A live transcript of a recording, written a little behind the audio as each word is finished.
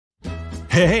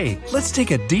Hey, let's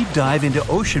take a deep dive into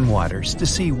ocean waters to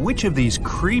see which of these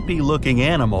creepy-looking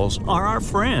animals are our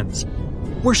friends.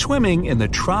 We're swimming in the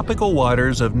tropical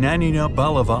waters of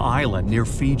Naninabalawa Island near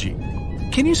Fiji.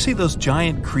 Can you see those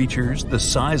giant creatures the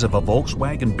size of a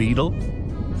Volkswagen Beetle?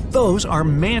 Those are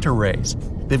manta rays.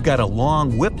 They've got a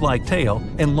long whip-like tail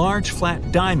and large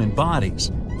flat diamond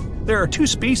bodies. There are two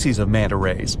species of manta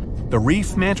rays, the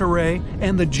reef manta ray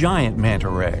and the giant manta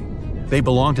ray. They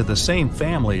belong to the same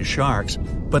family as sharks,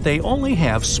 but they only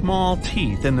have small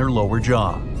teeth in their lower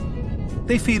jaw.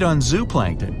 They feed on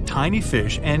zooplankton, tiny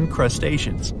fish, and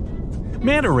crustaceans.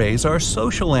 Manta rays are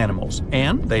social animals,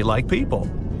 and they like people.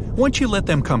 Once you let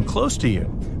them come close to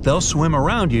you, they'll swim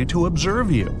around you to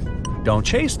observe you. Don't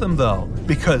chase them though,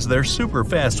 because they're super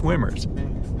fast swimmers.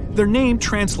 Their name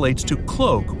translates to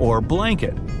cloak or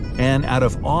blanket, and out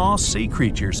of all sea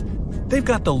creatures, they've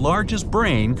got the largest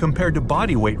brain compared to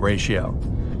body weight ratio.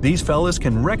 These fellas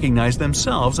can recognize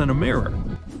themselves in a mirror.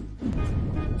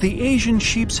 The Asian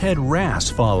sheep's head wrasse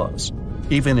follows.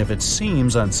 Even if it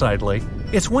seems unsightly,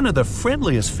 it's one of the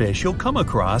friendliest fish you'll come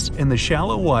across in the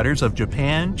shallow waters of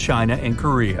Japan, China, and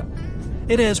Korea.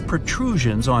 It has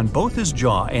protrusions on both its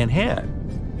jaw and head.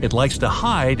 It likes to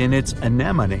hide in its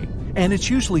anemone, and it's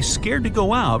usually scared to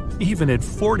go out even at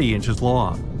 40 inches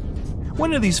long.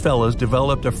 One of these fellows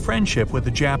developed a friendship with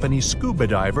a Japanese scuba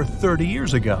diver 30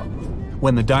 years ago.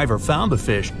 When the diver found the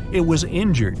fish, it was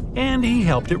injured, and he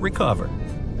helped it recover.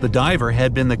 The diver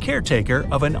had been the caretaker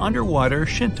of an underwater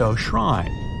Shinto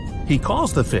shrine. He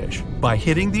calls the fish by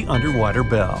hitting the underwater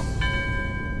bell.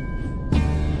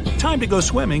 Time to go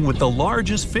swimming with the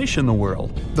largest fish in the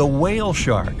world, the whale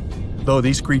shark. Though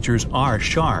these creatures are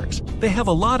sharks, they have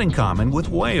a lot in common with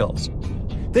whales.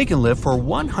 They can live for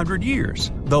 100 years,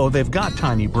 though they've got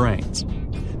tiny brains.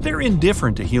 They're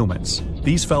indifferent to humans.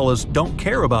 These fellas don't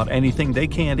care about anything they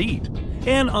can't eat.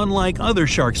 And unlike other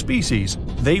shark species,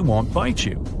 they won't bite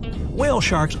you. Whale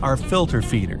sharks are filter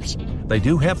feeders. They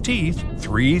do have teeth,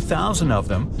 3,000 of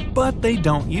them, but they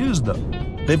don't use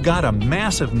them. They've got a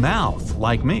massive mouth,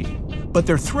 like me, but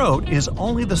their throat is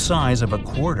only the size of a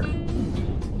quarter.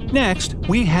 Next,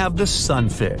 we have the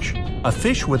sunfish, a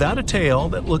fish without a tail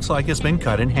that looks like it's been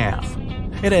cut in half.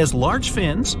 It has large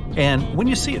fins, and when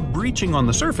you see it breaching on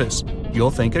the surface,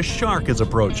 you'll think a shark is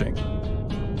approaching.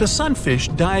 The sunfish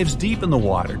dives deep in the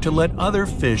water to let other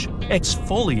fish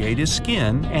exfoliate his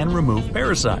skin and remove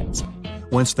parasites.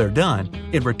 Once they're done,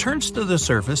 it returns to the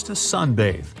surface to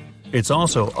sunbathe. It's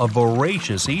also a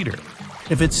voracious eater.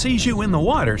 If it sees you in the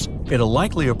waters, it'll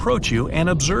likely approach you and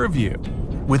observe you.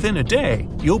 Within a day,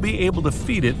 you'll be able to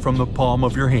feed it from the palm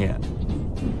of your hand.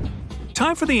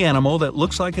 Time for the animal that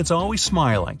looks like it's always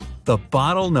smiling, the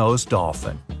bottlenose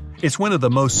dolphin. It's one of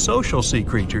the most social sea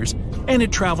creatures, and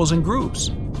it travels in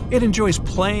groups. It enjoys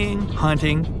playing,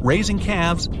 hunting, raising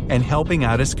calves, and helping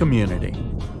out its community.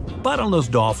 Bottlenose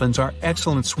dolphins are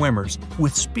excellent swimmers,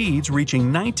 with speeds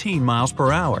reaching 19 miles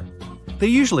per hour. They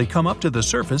usually come up to the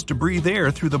surface to breathe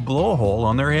air through the blowhole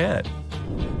on their head.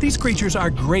 These creatures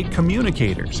are great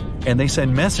communicators, and they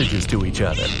send messages to each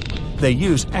other. They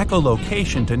use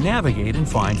echolocation to navigate and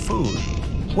find food.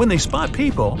 When they spot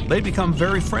people, they become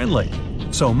very friendly,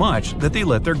 so much that they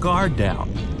let their guard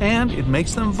down, and it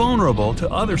makes them vulnerable to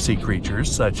other sea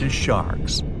creatures such as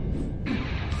sharks.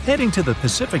 Heading to the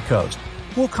Pacific coast,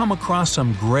 we'll come across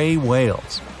some gray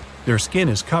whales. Their skin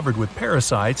is covered with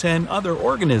parasites and other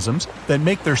organisms that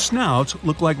make their snouts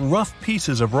look like rough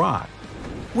pieces of rock.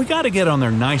 We gotta get on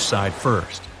their nice side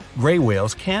first. Gray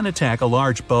whales can attack a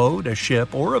large boat, a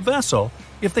ship, or a vessel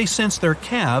if they sense their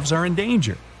calves are in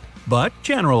danger. But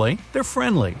generally, they're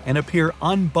friendly and appear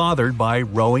unbothered by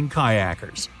rowing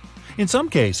kayakers. In some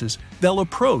cases, they'll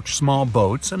approach small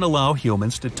boats and allow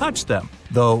humans to touch them,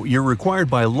 though you're required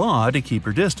by law to keep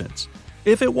your distance.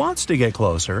 If it wants to get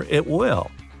closer, it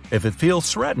will. If it feels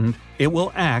threatened, it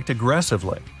will act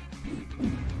aggressively.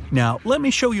 Now, let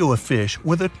me show you a fish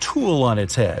with a tool on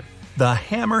its head, the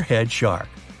hammerhead shark.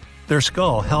 Their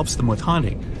skull helps them with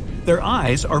hunting. Their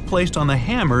eyes are placed on the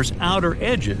hammer's outer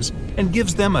edges and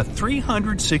gives them a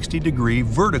 360-degree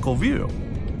vertical view.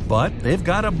 But they've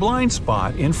got a blind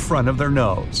spot in front of their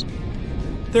nose.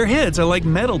 Their heads are like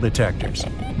metal detectors.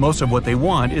 Most of what they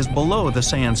want is below the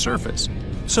sand surface.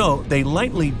 So they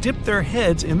lightly dip their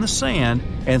heads in the sand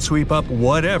and sweep up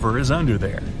whatever is under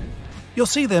there. You'll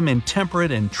see them in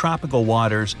temperate and tropical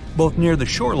waters, both near the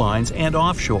shorelines and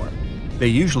offshore. They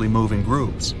usually move in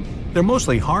groups. They're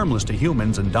mostly harmless to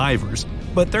humans and divers,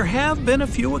 but there have been a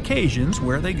few occasions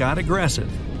where they got aggressive.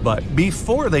 But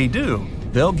before they do,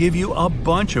 they'll give you a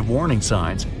bunch of warning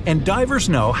signs, and divers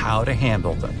know how to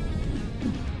handle them.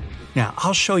 Now,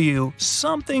 I'll show you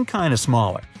something kind of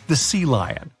smaller. The sea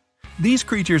lion. These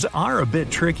creatures are a bit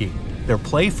tricky. They're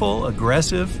playful,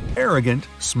 aggressive, arrogant,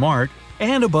 smart,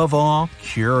 and above all,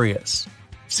 curious.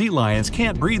 Sea lions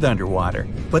can't breathe underwater,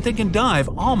 but they can dive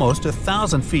almost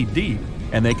 1,000 feet deep,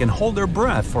 and they can hold their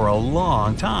breath for a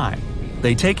long time.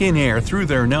 They take in air through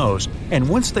their nose, and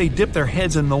once they dip their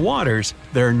heads in the waters,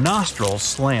 their nostrils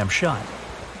slam shut.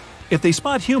 If they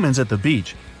spot humans at the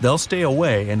beach, they'll stay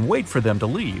away and wait for them to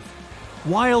leave.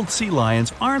 Wild sea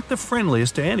lions aren't the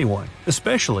friendliest to anyone,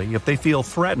 especially if they feel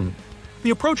threatened.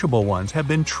 The approachable ones have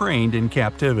been trained in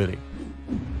captivity.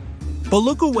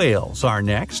 Beluga whales are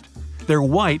next. They're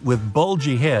white with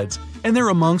bulgy heads, and they're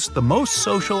amongst the most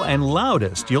social and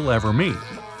loudest you'll ever meet.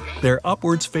 Their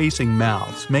upwards-facing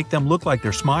mouths make them look like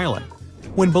they're smiling.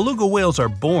 When beluga whales are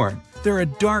born, they're a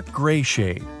dark gray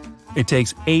shade. It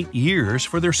takes 8 years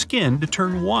for their skin to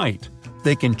turn white.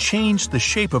 They can change the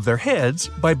shape of their heads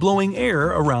by blowing air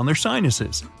around their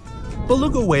sinuses.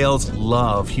 Beluga whales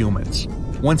love humans.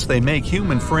 Once they make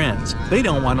human friends, they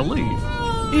don't want to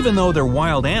leave. Even though they're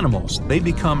wild animals, they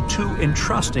become too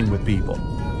entrusting with people.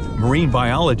 Marine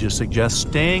biologists suggest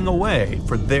staying away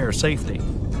for their safety.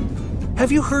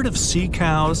 Have you heard of sea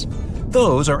cows?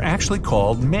 Those are actually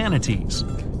called manatees.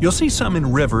 You'll see some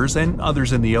in rivers and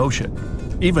others in the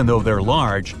ocean. Even though they're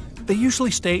large, they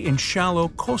usually stay in shallow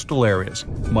coastal areas,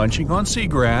 munching on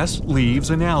seagrass, leaves,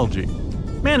 and algae.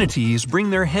 Manatees bring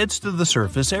their heads to the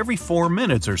surface every 4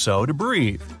 minutes or so to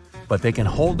breathe, but they can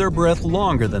hold their breath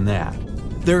longer than that.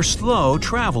 They're slow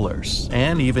travelers,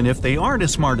 and even if they aren't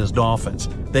as smart as dolphins,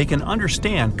 they can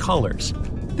understand colors.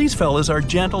 These fellas are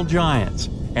gentle giants,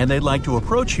 and they like to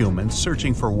approach humans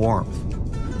searching for warmth.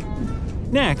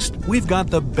 Next, we've got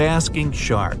the basking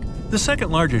shark, the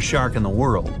second largest shark in the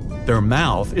world. Their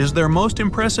mouth is their most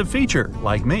impressive feature,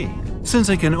 like me, since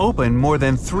it can open more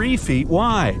than 3 feet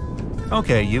wide.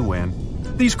 Okay, you win.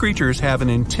 These creatures have an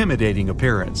intimidating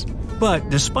appearance, but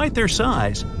despite their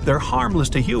size, they're harmless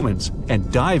to humans,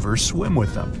 and divers swim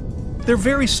with them. They're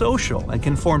very social and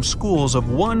can form schools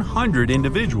of 100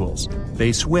 individuals.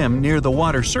 They swim near the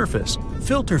water surface,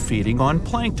 filter feeding on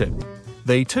plankton.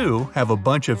 They too have a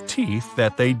bunch of teeth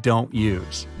that they don't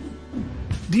use.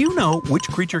 Do you know which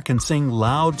creature can sing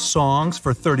loud songs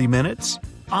for 30 minutes?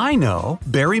 I know,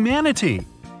 berry manatee.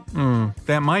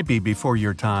 That might be before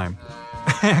your time.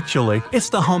 Actually, it's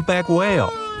the humpback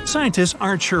whale. Scientists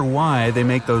aren't sure why they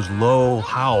make those low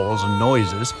howls and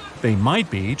noises. They might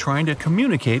be trying to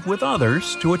communicate with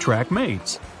others to attract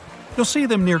mates. You'll see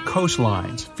them near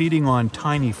coastlines, feeding on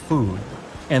tiny food,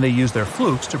 and they use their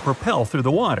flukes to propel through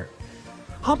the water.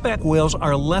 Humpback whales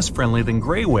are less friendly than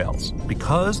gray whales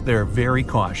because they're very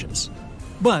cautious.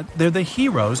 But they're the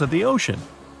heroes of the ocean.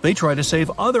 They try to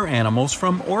save other animals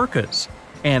from orcas,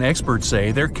 and experts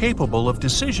say they're capable of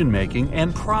decision-making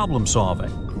and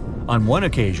problem-solving. On one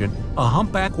occasion, a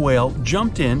humpback whale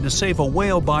jumped in to save a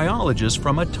whale biologist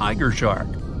from a tiger shark.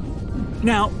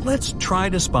 Now, let's try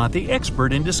to spot the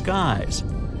expert in disguise,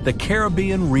 the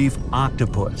Caribbean reef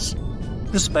octopus.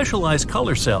 The specialized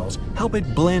color cells help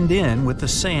it blend in with the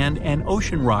sand and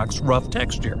ocean rock's rough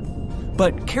texture.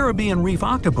 But Caribbean reef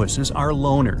octopuses are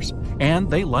loners, and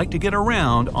they like to get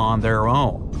around on their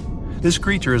own. This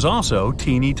creature is also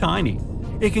teeny tiny.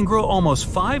 It can grow almost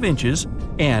 5 inches,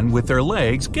 and with their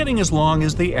legs getting as long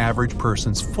as the average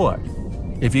person's foot.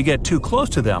 If you get too close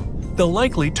to them, they'll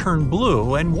likely turn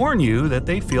blue and warn you that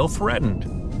they feel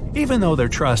threatened. Even though they're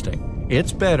trusting,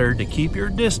 it's better to keep your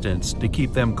distance to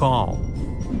keep them calm.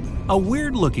 A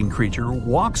weird-looking creature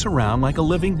walks around like a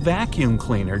living vacuum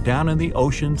cleaner down in the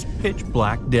ocean's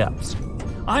pitch-black depths.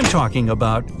 I'm talking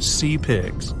about sea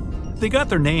pigs. They got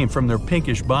their name from their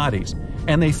pinkish bodies,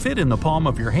 and they fit in the palm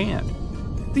of your hand.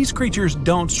 These creatures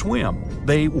don't swim,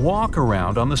 they walk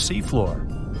around on the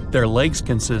seafloor. Their legs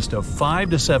consist of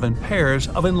 5 to 7 pairs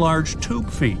of enlarged tube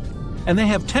feet, and they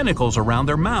have tentacles around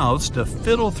their mouths to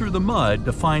fiddle through the mud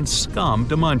to find scum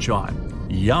to munch on.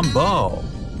 Yumbo!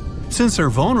 Since they're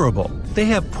vulnerable, they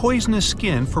have poisonous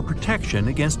skin for protection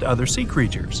against other sea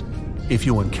creatures. If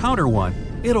you encounter one,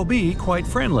 it'll be quite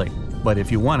friendly, but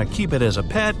if you want to keep it as a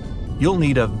pet, you'll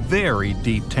need a very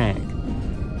deep tank.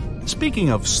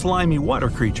 Speaking of slimy water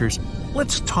creatures,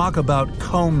 let's talk about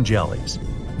comb jellies.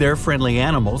 They're friendly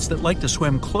animals that like to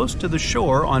swim close to the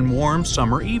shore on warm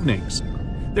summer evenings.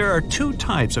 There are 2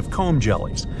 types of comb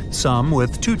jellies, some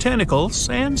with 2 tentacles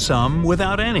and some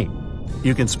without any.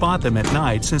 You can spot them at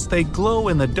night since they glow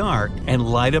in the dark and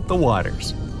light up the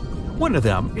waters. One of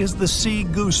them is the sea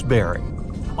gooseberry.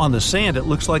 On the sand it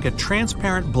looks like a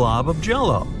transparent blob of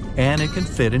jello, and it can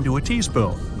fit into a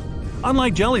teaspoon.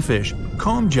 Unlike jellyfish,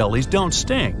 comb jellies don't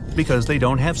sting because they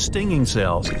don't have stinging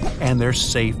cells, and they're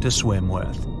safe to swim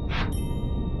with.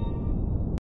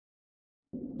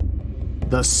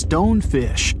 The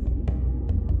stonefish.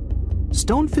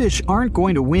 Stonefish aren't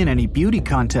going to win any beauty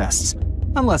contests,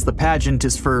 unless the pageant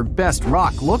is for best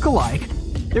rock look-alike.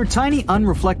 Their tiny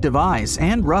unreflective eyes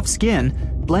and rough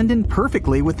skin blend in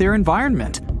perfectly with their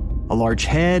environment. A large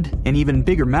head, an even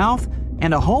bigger mouth,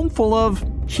 and a home full of,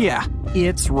 yeah,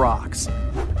 it's rocks.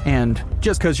 And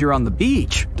just because you're on the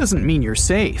beach doesn't mean you're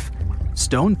safe.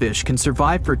 Stonefish can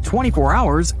survive for 24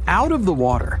 hours out of the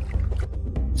water.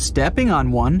 Stepping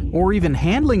on one or even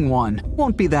handling one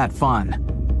won't be that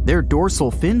fun. Their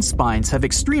dorsal fin spines have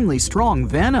extremely strong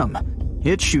venom.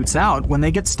 It shoots out when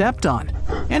they get stepped on,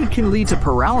 and it can lead to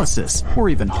paralysis or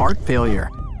even heart failure.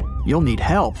 You'll need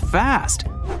help fast.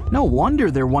 No wonder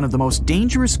they're one of the most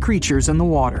dangerous creatures in the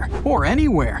water, or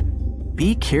anywhere.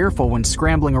 Be careful when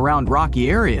scrambling around rocky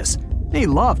areas. They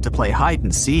love to play hide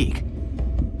and seek.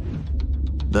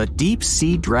 The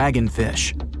deep-sea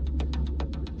dragonfish.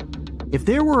 If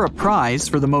there were a prize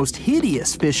for the most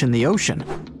hideous fish in the ocean,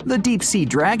 the deep-sea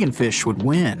dragonfish would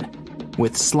win.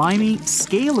 With slimy,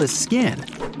 scaleless skin,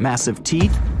 massive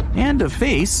teeth, and a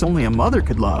face only a mother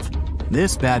could love,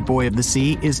 this bad boy of the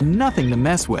sea is nothing to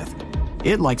mess with.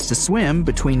 It likes to swim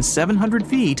between 700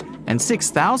 feet and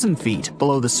 6,000 feet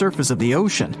below the surface of the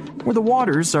ocean, where the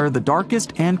waters are the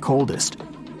darkest and coldest.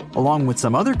 Along with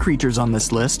some other creatures on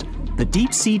this list, the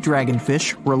deep-sea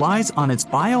dragonfish relies on its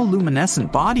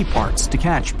bioluminescent body parts to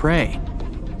catch prey.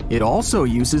 It also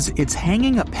uses its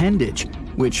hanging appendage,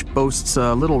 which boasts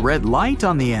a little red light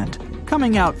on the end,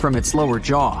 coming out from its lower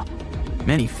jaw.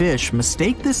 Many fish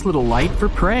mistake this little light for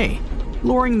prey,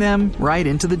 luring them right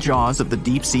into the jaws of the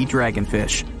deep-sea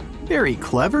dragonfish. Very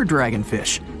clever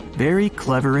dragonfish, very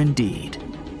clever indeed.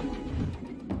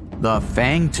 The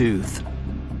fangtooth.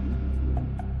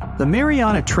 The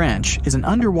Mariana Trench is an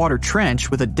underwater trench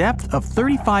with a depth of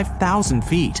 35,000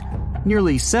 feet,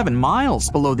 nearly 7 miles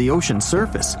below the ocean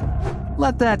surface.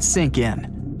 Let that sink in.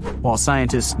 While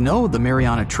scientists know the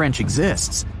Mariana Trench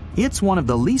exists, it's one of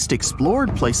the least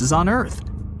explored places on Earth.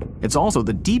 It's also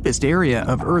the deepest area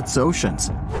of Earth's oceans.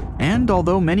 And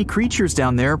although many creatures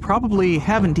down there probably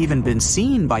haven't even been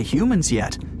seen by humans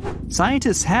yet,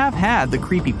 scientists have had the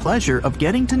creepy pleasure of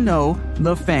getting to know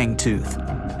the fangtooth.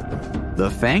 The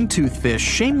fangtooth fish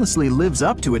shamelessly lives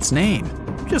up to its name.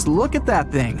 Just look at that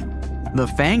thing. The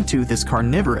fangtooth is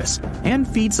carnivorous and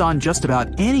feeds on just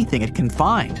about anything it can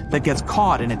find that gets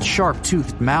caught in its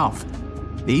sharp-toothed mouth.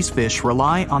 These fish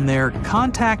rely on their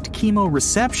contact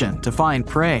chemoreception to find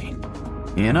prey.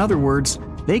 In other words,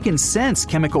 they can sense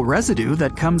chemical residue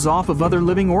that comes off of other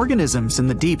living organisms in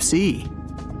the deep sea.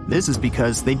 This is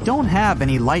because they don't have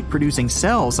any light-producing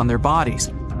cells on their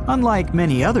bodies, unlike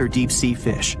many other deep-sea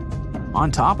fish. On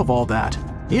top of all that,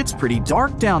 it's pretty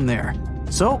dark down there,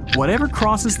 so whatever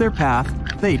crosses their path,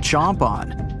 they chomp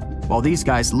on. While these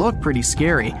guys look pretty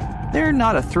scary, they're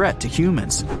not a threat to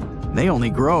humans. They only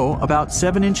grow about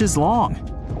 7 inches long.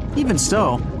 Even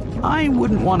so, I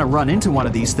wouldn't want to run into one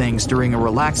of these things during a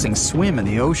relaxing swim in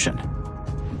the ocean.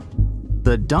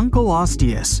 The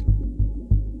Dunkleosteus.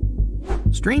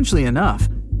 Strangely enough,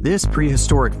 this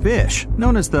prehistoric fish,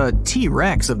 known as the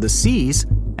T-Rex of the seas,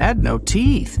 had no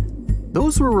teeth.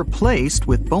 Those were replaced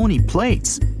with bony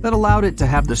plates that allowed it to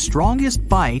have the strongest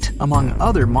bite among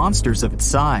other monsters of its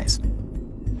size.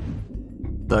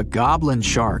 The goblin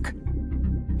shark.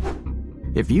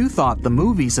 If you thought the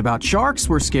movies about sharks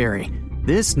were scary,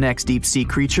 this next deep-sea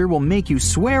creature will make you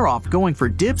swear off going for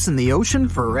dips in the ocean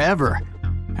forever.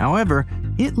 However,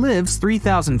 it lives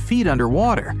 3,000 feet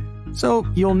underwater, so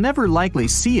you'll never likely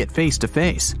see it face to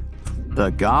face.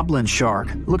 The goblin shark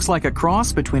looks like a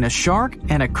cross between a shark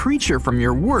and a creature from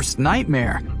your worst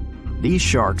nightmare. These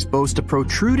sharks boast a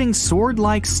protruding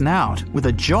sword-like snout with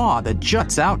a jaw that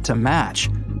juts out to match.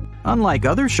 Unlike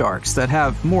other sharks that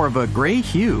have more of a gray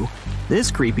hue,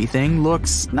 this creepy thing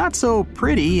looks not so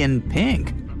pretty and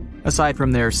pink. Aside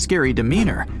from their scary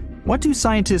demeanor, what do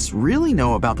scientists really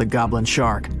know about the goblin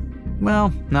shark?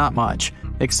 Well, not much,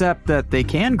 except that they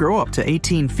can grow up to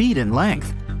 18 feet in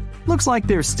length. Looks like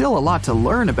there's still a lot to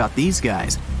learn about these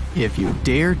guys, if you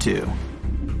dare to.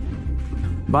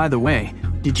 By the way,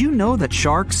 did you know that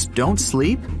sharks don't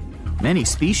sleep? Many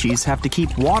species have to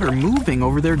keep water moving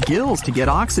over their gills to get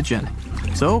oxygen,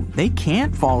 so they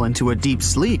can't fall into a deep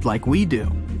sleep like we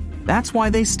do. That's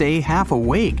why they stay half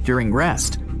awake during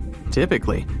rest.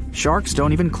 Typically, sharks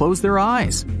don't even close their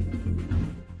eyes.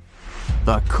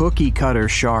 The cookie cutter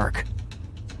shark.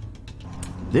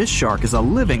 This shark is a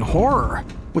living horror,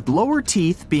 with lower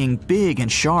teeth being big and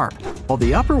sharp, while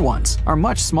the upper ones are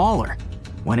much smaller.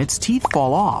 When its teeth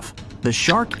fall off, the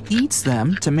shark eats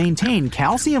them to maintain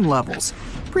calcium levels.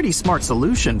 Pretty smart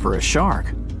solution for a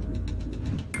shark.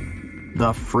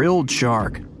 The frilled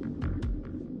shark.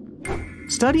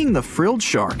 Studying the frilled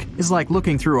shark is like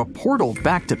looking through a portal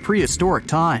back to prehistoric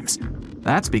times.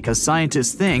 That's because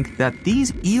scientists think that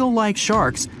these eel-like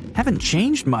sharks haven't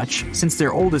changed much since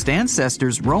their oldest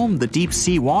ancestors roamed the deep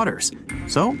sea waters,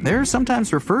 so they're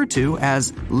sometimes referred to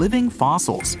as living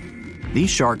fossils. These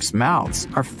sharks' mouths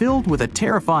are filled with a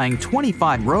terrifying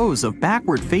 25 rows of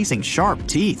backward-facing sharp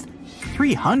teeth,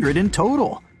 300 in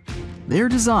total. They're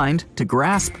designed to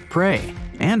grasp prey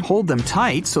and hold them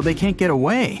tight so they can't get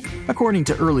away, according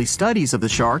to early studies of the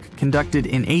shark conducted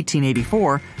in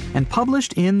 1884 and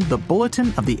published in the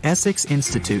Bulletin of the Essex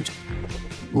Institute.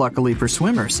 Luckily for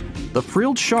swimmers, the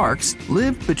frilled sharks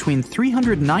live between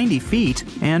 390 feet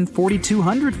and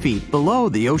 4,200 feet below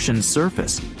the ocean's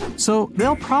surface, so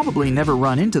they'll probably never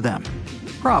run into them.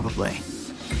 Probably.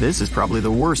 This is probably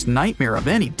the worst nightmare of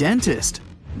any dentist.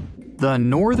 The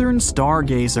northern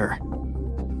stargazer.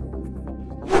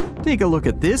 Take a look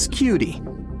at this cutie.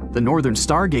 The northern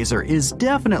stargazer is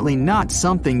definitely not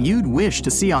something you'd wish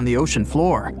to see on the ocean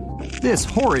floor. This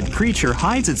horrid creature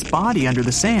hides its body under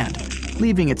the sand,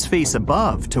 leaving its face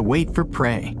above to wait for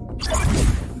prey.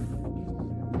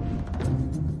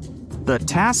 The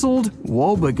tasseled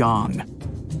wobbegong.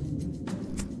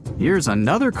 Here's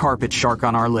another carpet shark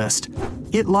on our list.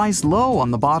 It lies low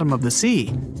on the bottom of the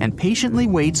sea and patiently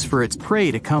waits for its prey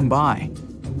to come by.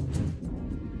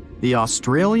 The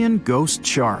Australian ghost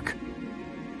shark.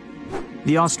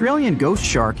 The Australian ghost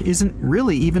shark isn't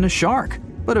really even a shark,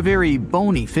 but a very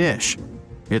bony fish.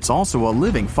 It's also a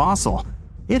living fossil.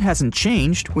 It hasn't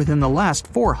changed within the last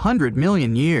 400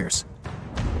 million years.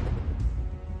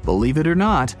 Believe it or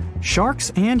not,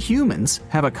 sharks and humans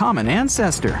have a common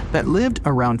ancestor that lived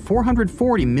around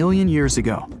 440 million years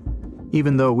ago.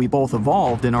 Even though we both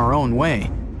evolved in our own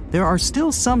way, there are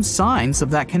still some signs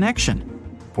of that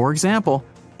connection. For example,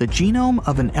 the genome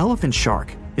of an elephant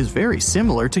shark is very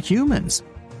similar to humans.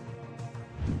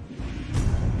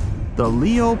 The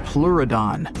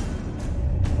Leopleurodon.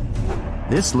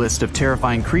 This list of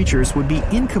terrifying creatures would be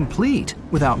incomplete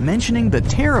without mentioning the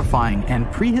terrifying and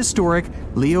prehistoric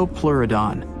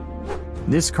Leopleurodon.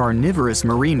 This carnivorous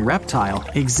marine reptile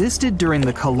existed during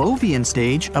the Calovian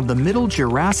stage of the Middle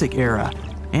Jurassic era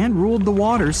and ruled the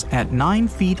waters at 9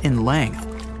 feet in length.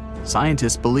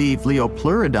 Scientists believe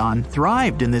Leopleurodon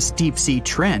thrived in this deep-sea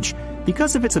trench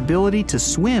because of its ability to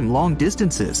swim long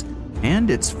distances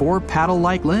and its 4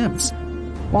 paddle-like limbs.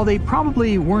 While they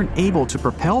probably weren't able to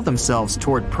propel themselves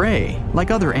toward prey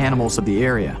like other animals of the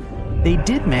area, they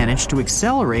did manage to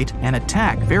accelerate and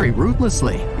attack very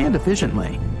ruthlessly and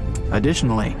efficiently.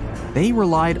 Additionally, they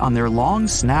relied on their long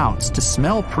snouts to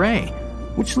smell prey,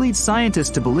 which leads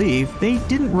scientists to believe they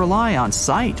didn't rely on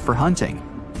sight for hunting.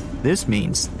 This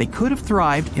means they could have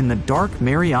thrived in the dark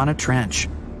Mariana Trench.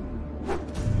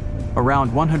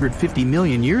 Around 150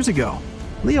 million years ago,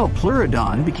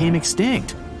 Leopleurodon became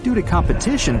extinct due to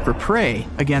competition for prey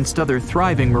against other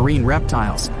thriving marine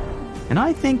reptiles. And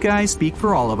I think I speak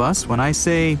for all of us when I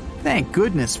say, thank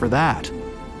goodness for that.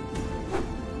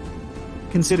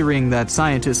 Considering that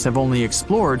scientists have only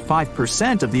explored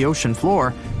 5% of the ocean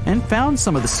floor and found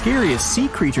some of the scariest sea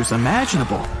creatures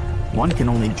imaginable, one can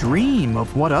only dream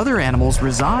of what other animals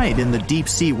reside in the deep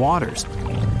sea waters.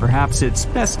 Perhaps it's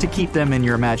best to keep them in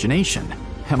your imagination.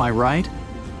 Am I right?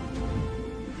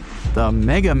 The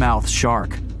megamouth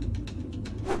shark.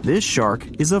 This shark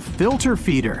is a filter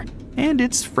feeder, and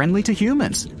it's friendly to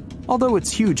humans, although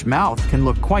its huge mouth can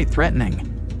look quite threatening.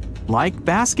 Like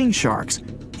basking sharks,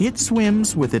 it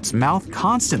swims with its mouth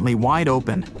constantly wide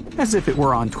open, as if it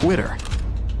were on Twitter.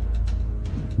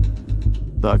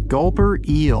 The gulper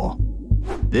eel.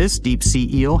 This deep-sea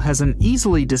eel has an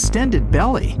easily distended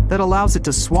belly that allows it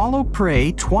to swallow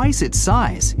prey twice its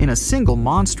size in a single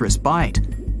monstrous bite.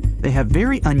 They have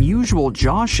very unusual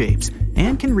jaw shapes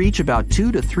and can reach about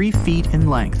 2 to 3 feet in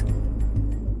length.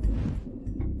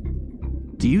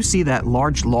 Do you see that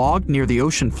large log near the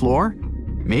ocean floor?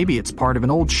 Maybe it's part of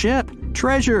an old ship.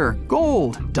 Treasure,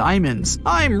 gold, diamonds,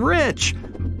 I'm rich!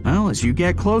 Well, as you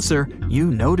get closer,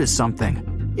 you notice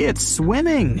something. It's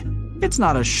swimming! It's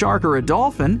not a shark or a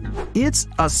dolphin, it's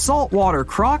a saltwater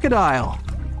crocodile!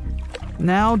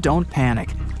 Now don't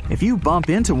panic. If you bump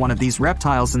into one of these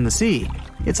reptiles in the sea,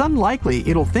 it's unlikely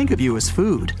it'll think of you as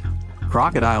food.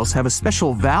 Crocodiles have a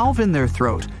special valve in their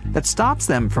throat that stops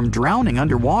them from drowning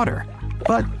underwater,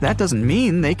 but that doesn't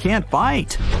mean they can't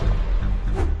bite.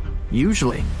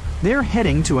 Usually, they're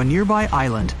heading to a nearby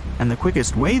island, and the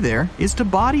quickest way there is to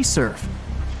body surf.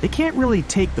 They can't really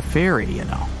take the ferry, you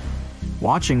know.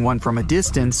 Watching one from a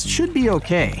distance should be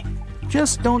okay.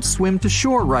 Just don't swim to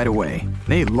shore right away.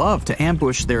 They love to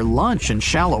ambush their lunch in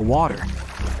shallow water.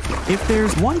 If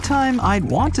there's one time I'd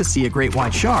want to see a great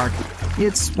white shark,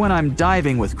 it's when I'm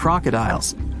diving with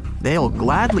crocodiles. They'll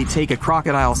gladly take a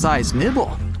crocodile-sized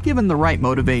nibble, given the right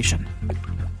motivation.